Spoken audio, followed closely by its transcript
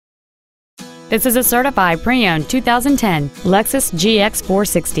This is a certified pre-owned 2010 Lexus GX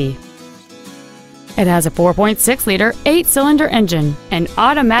 460. It has a 4.6-liter 8-cylinder engine, an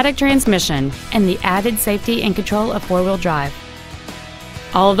automatic transmission, and the added safety and control of 4-wheel drive.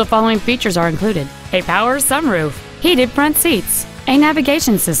 All of the following features are included: a power sunroof, heated front seats, a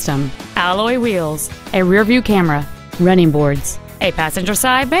navigation system, alloy wheels, a rear-view camera, running boards, a passenger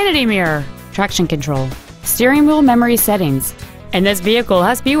side vanity mirror, traction control, steering wheel memory settings, and this vehicle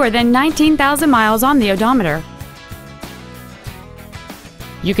has fewer than 19,000 miles on the odometer.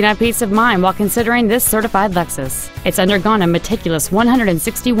 You can have peace of mind while considering this certified Lexus. It's undergone a meticulous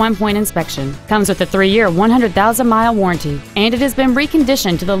 161-point inspection, comes with a 3-year, 100,000-mile warranty, and it has been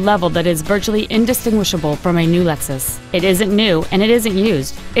reconditioned to the level that is virtually indistinguishable from a new Lexus. It isn't new and it isn't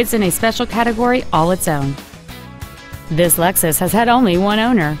used. It's in a special category all its own. This Lexus has had only one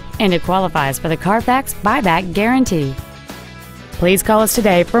owner, and it qualifies for the Carfax buyback guarantee. Please call us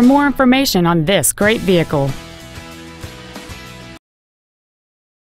today for more information on this great vehicle.